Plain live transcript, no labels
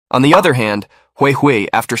On the other hand, Hui Hui,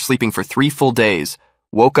 after sleeping for 3 full days,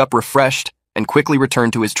 woke up refreshed and quickly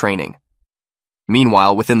returned to his training.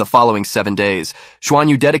 Meanwhile, within the following 7 days,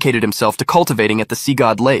 Xuanyu dedicated himself to cultivating at the Sea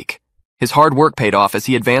God Lake. His hard work paid off as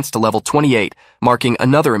he advanced to level 28, marking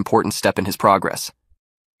another important step in his progress.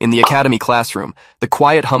 In the academy classroom, the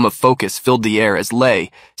quiet hum of focus filled the air as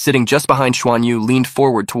Lei, sitting just behind Xuanyu, leaned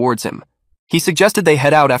forward towards him. He suggested they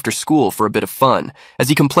head out after school for a bit of fun, as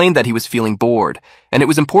he complained that he was feeling bored, and it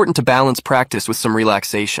was important to balance practice with some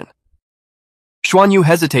relaxation. Xuanyu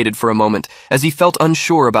hesitated for a moment as he felt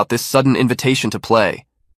unsure about this sudden invitation to play.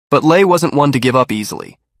 But Lei wasn't one to give up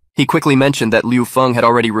easily. He quickly mentioned that Liu Feng had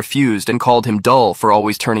already refused and called him dull for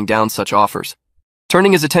always turning down such offers.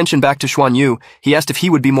 Turning his attention back to Xuanyu, he asked if he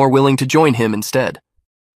would be more willing to join him instead.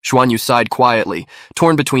 Xuanyu sighed quietly,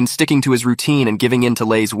 torn between sticking to his routine and giving in to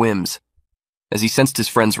Lei's whims. As he sensed his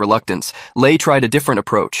friend's reluctance, Lei tried a different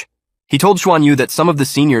approach. He told Xuanyu that some of the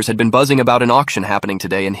seniors had been buzzing about an auction happening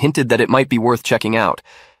today and hinted that it might be worth checking out.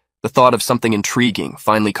 The thought of something intriguing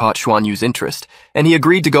finally caught Xuanyu's interest, and he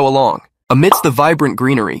agreed to go along. Amidst the vibrant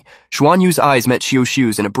greenery, Xuanyu's eyes met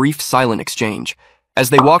Xiushu's in a brief, silent exchange. As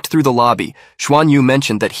they walked through the lobby, Xuanyu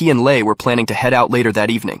mentioned that he and Lei were planning to head out later that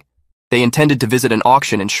evening. They intended to visit an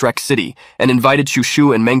auction in Shrek City and invited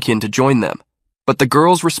Xiushu and Menkin to join them. But the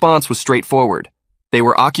girls' response was straightforward. They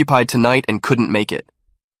were occupied tonight and couldn't make it.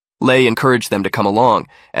 Lei encouraged them to come along,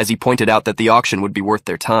 as he pointed out that the auction would be worth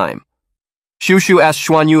their time. Xiushu asked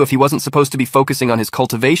Xuanyu if he wasn't supposed to be focusing on his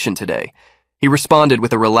cultivation today. He responded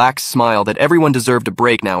with a relaxed smile that everyone deserved a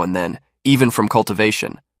break now and then, even from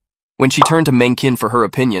cultivation. When she turned to Menkin for her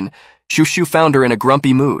opinion, Xiushu found her in a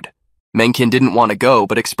grumpy mood. Menkin didn't want to go,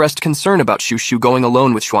 but expressed concern about Xiushu going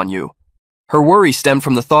alone with Xuanyu. Her worry stemmed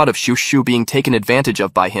from the thought of Xiushu being taken advantage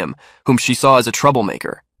of by him, whom she saw as a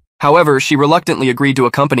troublemaker. However, she reluctantly agreed to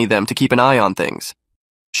accompany them to keep an eye on things.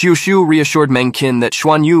 Xiushu reassured Menkin that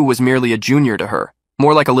Xuanyu was merely a junior to her,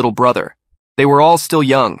 more like a little brother. They were all still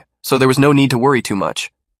young, so there was no need to worry too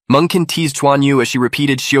much. Menkin teased Xuanyu as she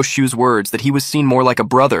repeated Xiushu's words that he was seen more like a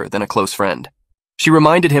brother than a close friend. She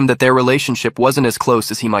reminded him that their relationship wasn't as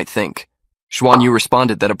close as he might think. Xuanyu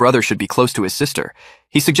responded that a brother should be close to his sister.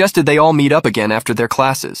 He suggested they all meet up again after their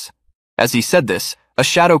classes. As he said this, a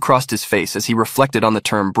shadow crossed his face as he reflected on the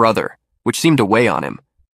term brother, which seemed to weigh on him.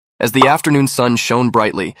 As the afternoon sun shone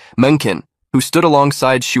brightly, Menkin, who stood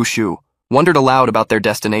alongside Xiushu, wondered aloud about their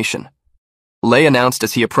destination. Lei announced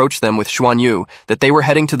as he approached them with Xuanyu that they were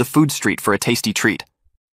heading to the food street for a tasty treat.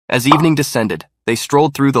 As evening descended, they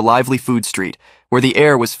strolled through the lively food street, where the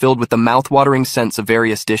air was filled with the mouth-watering scents of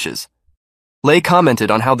various dishes. Lei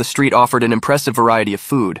commented on how the street offered an impressive variety of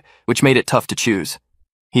food, which made it tough to choose.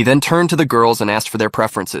 He then turned to the girls and asked for their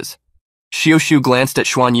preferences. Xiushu glanced at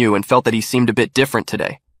Xuanyu and felt that he seemed a bit different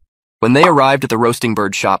today. When they arrived at the roasting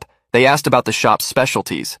bird shop, they asked about the shop's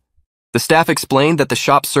specialties. The staff explained that the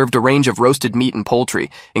shop served a range of roasted meat and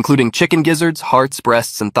poultry, including chicken gizzards, hearts,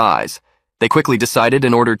 breasts, and thighs. They quickly decided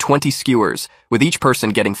and ordered 20 skewers, with each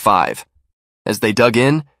person getting 5. As they dug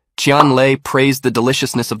in, Qian Lei praised the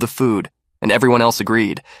deliciousness of the food, and everyone else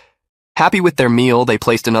agreed. Happy with their meal, they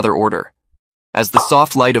placed another order. As the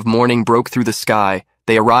soft light of morning broke through the sky,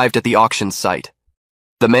 they arrived at the auction site.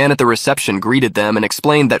 The man at the reception greeted them and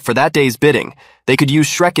explained that for that day's bidding, they could use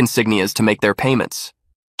Shrek insignias to make their payments.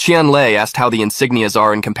 Qian Lei asked how the insignias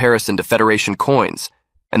are in comparison to Federation coins,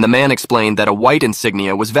 and the man explained that a white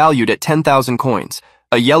insignia was valued at 10,000 coins,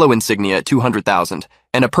 a yellow insignia at 200,000,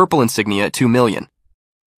 and a purple insignia at 2 million.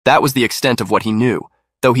 That was the extent of what he knew,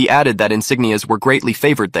 though he added that insignias were greatly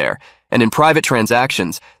favored there, and in private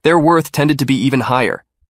transactions, their worth tended to be even higher.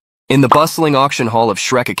 In the bustling auction hall of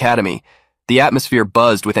Shrek Academy, the atmosphere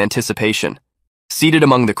buzzed with anticipation. Seated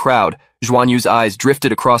among the crowd, Xuanyu's eyes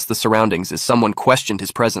drifted across the surroundings as someone questioned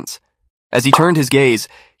his presence. As he turned his gaze,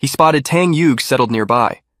 he spotted Tang Yuge settled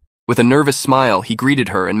nearby. With a nervous smile, he greeted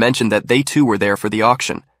her and mentioned that they too were there for the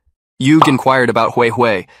auction. Yuge inquired about Hui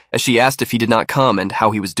Hui as she asked if he did not come and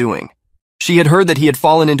how he was doing. She had heard that he had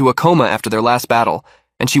fallen into a coma after their last battle,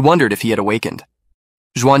 and she wondered if he had awakened.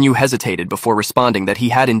 Xuanyu hesitated before responding that he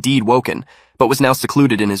had indeed woken, but was now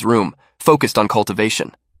secluded in his room, focused on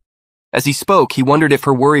cultivation. As he spoke, he wondered if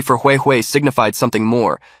her worry for Hui Hui signified something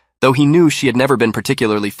more, though he knew she had never been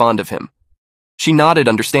particularly fond of him. She nodded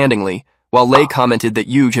understandingly, while Lei commented that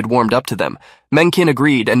Yuge had warmed up to them. Menkin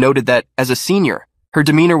agreed and noted that, as a senior, her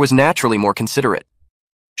demeanor was naturally more considerate.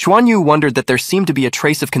 Xuanyu wondered that there seemed to be a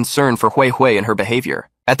trace of concern for Hui Hui in her behavior.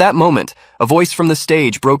 At that moment, a voice from the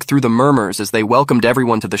stage broke through the murmurs as they welcomed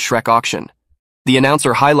everyone to the Shrek auction. The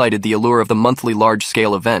announcer highlighted the allure of the monthly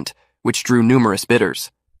large-scale event, which drew numerous bidders.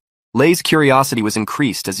 Lei's curiosity was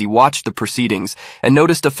increased as he watched the proceedings and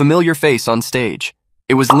noticed a familiar face on stage.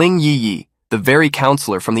 It was Ling Yi, the very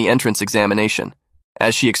counselor from the entrance examination.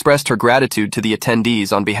 As she expressed her gratitude to the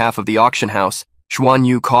attendees on behalf of the auction house,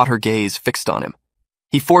 Xuanyu caught her gaze fixed on him.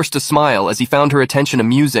 He forced a smile as he found her attention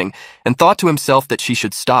amusing and thought to himself that she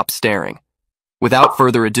should stop staring. Without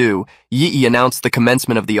further ado, Yi announced the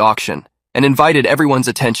commencement of the auction and invited everyone's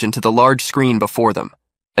attention to the large screen before them.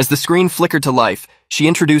 As the screen flickered to life, she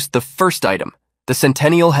introduced the first item, the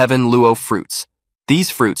Centennial Heaven Luo fruits. These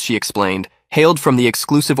fruits, she explained, hailed from the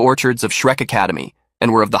exclusive orchards of Shrek Academy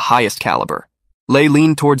and were of the highest caliber. Lei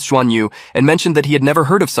leaned towards Xuanyu and mentioned that he had never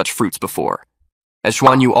heard of such fruits before. As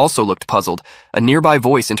Xuanyu also looked puzzled, a nearby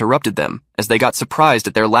voice interrupted them as they got surprised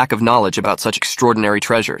at their lack of knowledge about such extraordinary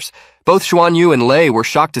treasures. Both Xuanyu and Lei were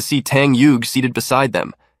shocked to see Tang Yuge seated beside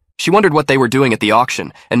them. She wondered what they were doing at the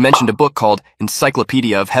auction and mentioned a book called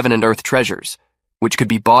Encyclopedia of Heaven and Earth Treasures, which could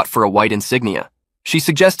be bought for a white insignia. She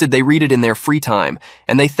suggested they read it in their free time,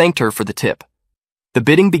 and they thanked her for the tip. The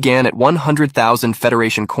bidding began at 100,000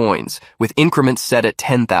 Federation coins, with increments set at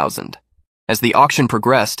 10,000. As the auction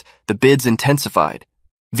progressed, the bids intensified.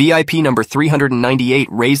 VIP number 398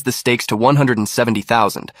 raised the stakes to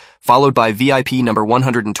 170,000, followed by VIP number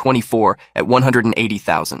 124 at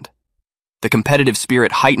 180,000. The competitive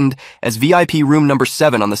spirit heightened as VIP room number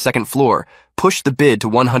 7 on the second floor pushed the bid to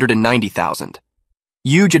 190,000.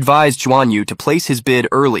 Yuge advised Xuanyu to place his bid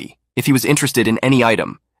early if he was interested in any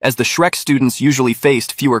item, as the Shrek students usually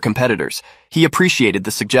faced fewer competitors. He appreciated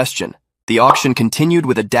the suggestion. The auction continued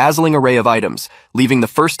with a dazzling array of items, leaving the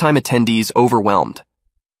first-time attendees overwhelmed.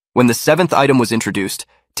 When the 7th item was introduced,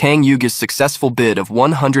 Tang Yuge's successful bid of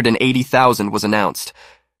 180,000 was announced.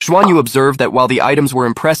 Xuanyu observed that while the items were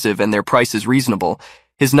impressive and their prices reasonable,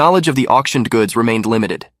 his knowledge of the auctioned goods remained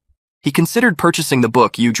limited. He considered purchasing the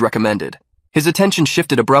book Yuge recommended. His attention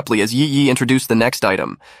shifted abruptly as Yi introduced the next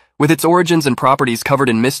item. With its origins and properties covered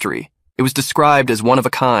in mystery, it was described as one of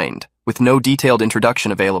a kind, with no detailed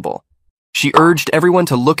introduction available. She urged everyone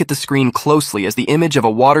to look at the screen closely as the image of a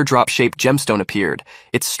water drop-shaped gemstone appeared,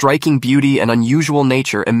 its striking beauty and unusual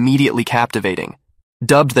nature immediately captivating.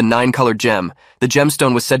 Dubbed the 9-colored gem, the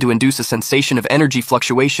gemstone was said to induce a sensation of energy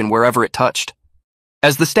fluctuation wherever it touched.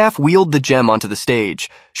 As the staff wheeled the gem onto the stage,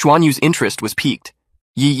 Xuanyu's interest was piqued.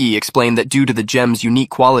 Yi explained that due to the gem's unique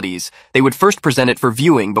qualities, they would first present it for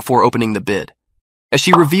viewing before opening the bid. As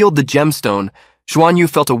she revealed the gemstone, Xuanyu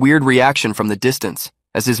felt a weird reaction from the distance,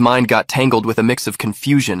 as his mind got tangled with a mix of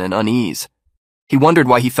confusion and unease. He wondered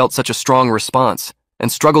why he felt such a strong response,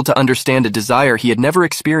 and struggled to understand a desire he had never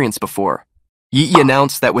experienced before. Yi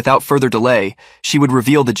announced that without further delay, she would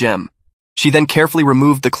reveal the gem. She then carefully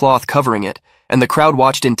removed the cloth covering it, and the crowd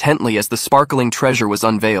watched intently as the sparkling treasure was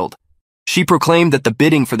unveiled. She proclaimed that the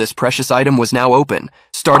bidding for this precious item was now open,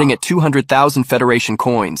 starting at 200,000 Federation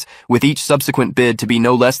coins, with each subsequent bid to be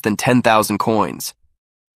no less than 10,000 coins.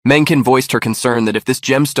 Menkin voiced her concern that if this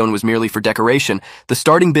gemstone was merely for decoration, the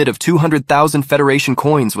starting bid of 200,000 Federation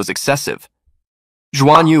coins was excessive.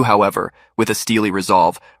 Xuanyu, however, with a steely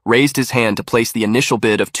resolve, raised his hand to place the initial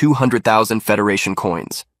bid of 200,000 Federation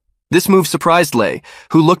coins. This move surprised Lei,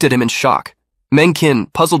 who looked at him in shock.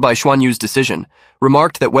 Menkin, puzzled by Xuanyu's decision,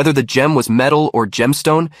 remarked that whether the gem was metal or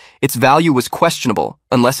gemstone, its value was questionable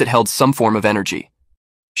unless it held some form of energy.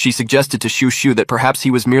 She suggested to Shu that perhaps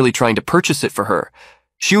he was merely trying to purchase it for her.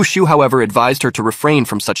 Shu, however, advised her to refrain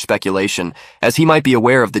from such speculation, as he might be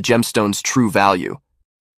aware of the gemstone's true value.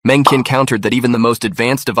 Menkin countered that even the most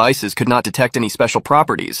advanced devices could not detect any special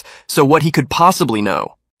properties, so what he could possibly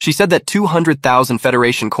know? She said that 200,000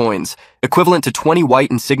 Federation coins, equivalent to 20 white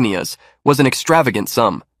insignias, was an extravagant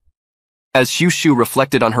sum. As Shu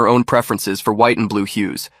reflected on her own preferences for white and blue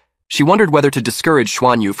hues, she wondered whether to discourage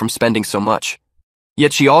Xuanyu from spending so much.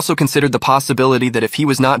 Yet she also considered the possibility that if he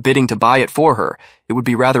was not bidding to buy it for her, it would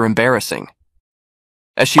be rather embarrassing.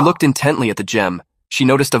 As she looked intently at the gem, she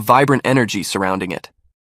noticed a vibrant energy surrounding it.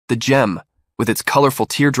 The gem, with its colorful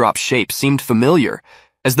teardrop shape, seemed familiar,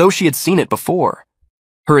 as though she had seen it before.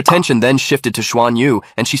 Her attention then shifted to Xuanyu,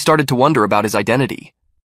 and she started to wonder about his identity.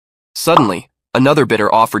 Suddenly, another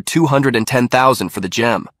bidder offered 210,000 for the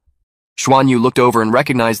gem. Xuanyu looked over and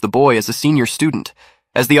recognized the boy as a senior student.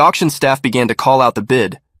 As the auction staff began to call out the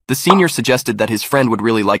bid, the senior suggested that his friend would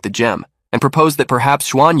really like the gem, and proposed that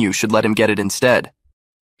perhaps Xuanyu should let him get it instead.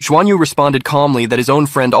 Xuanyu responded calmly that his own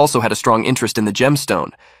friend also had a strong interest in the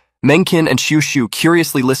gemstone. Menkin and Shu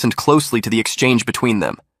curiously listened closely to the exchange between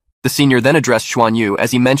them. The senior then addressed Xuanyu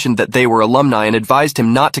as he mentioned that they were alumni and advised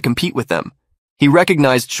him not to compete with them. He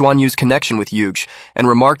recognized Xuanyu's connection with Yuge and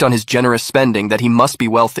remarked on his generous spending that he must be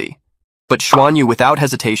wealthy. But Xuanyu, without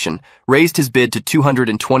hesitation, raised his bid to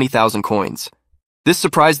 220,000 coins. This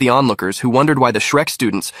surprised the onlookers, who wondered why the Shrek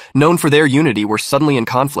students, known for their unity, were suddenly in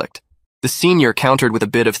conflict. The senior countered with a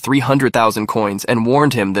bid of 300,000 coins and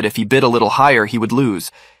warned him that if he bid a little higher, he would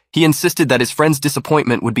lose. He insisted that his friend's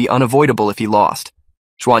disappointment would be unavoidable if he lost.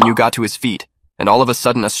 Xuanyu got to his feet, and all of a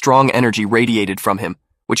sudden a strong energy radiated from him,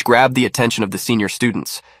 which grabbed the attention of the senior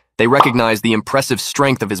students. They recognized the impressive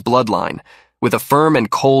strength of his bloodline. With a firm and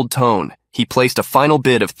cold tone, he placed a final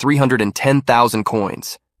bid of 310,000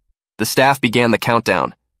 coins. The staff began the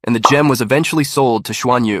countdown, and the gem was eventually sold to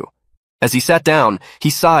Xuanyu. As he sat down, he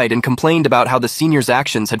sighed and complained about how the senior's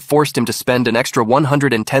actions had forced him to spend an extra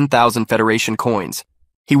 110,000 Federation coins.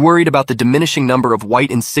 He worried about the diminishing number of white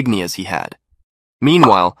insignias he had.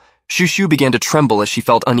 Meanwhile, Shushu began to tremble as she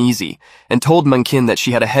felt uneasy, and told Munkin that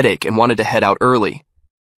she had a headache and wanted to head out early.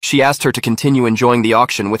 She asked her to continue enjoying the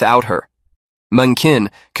auction without her. Munkin,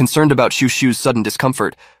 concerned about Shushu's sudden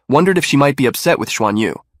discomfort, wondered if she might be upset with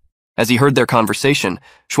Xuanyu. As he heard their conversation,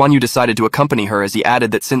 Xuanyu decided to accompany her, as he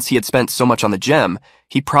added that since he had spent so much on the gem,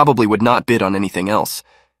 he probably would not bid on anything else.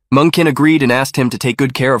 Munkin agreed and asked him to take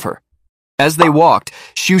good care of her. As they walked,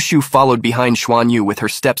 Shushu followed behind Xuanyu with her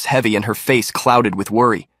steps heavy and her face clouded with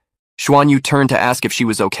worry. Xuanyu turned to ask if she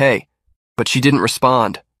was okay, but she didn't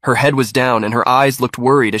respond. Her head was down and her eyes looked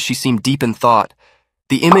worried as she seemed deep in thought.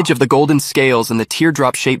 The image of the golden scales and the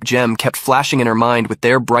teardrop-shaped gem kept flashing in her mind, with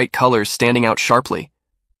their bright colors standing out sharply.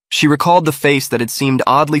 She recalled the face that had seemed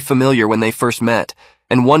oddly familiar when they first met,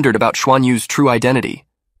 and wondered about Xuanyu's true identity.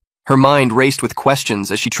 Her mind raced with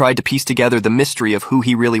questions as she tried to piece together the mystery of who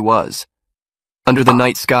he really was. Under the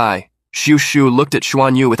night sky, Shushu looked at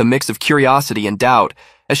Xuanyu with a mix of curiosity and doubt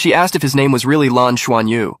as she asked if his name was really Lan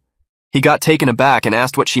Xuanyu. He got taken aback and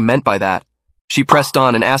asked what she meant by that. She pressed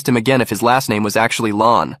on and asked him again if his last name was actually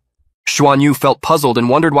Lan. Xuanyu felt puzzled and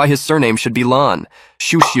wondered why his surname should be Lan.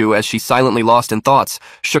 Shushu, as she silently lost in thoughts,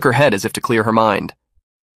 shook her head as if to clear her mind.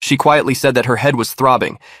 She quietly said that her head was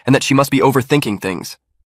throbbing and that she must be overthinking things.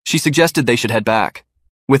 She suggested they should head back.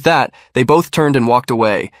 With that, they both turned and walked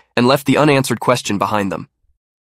away and left the unanswered question behind them.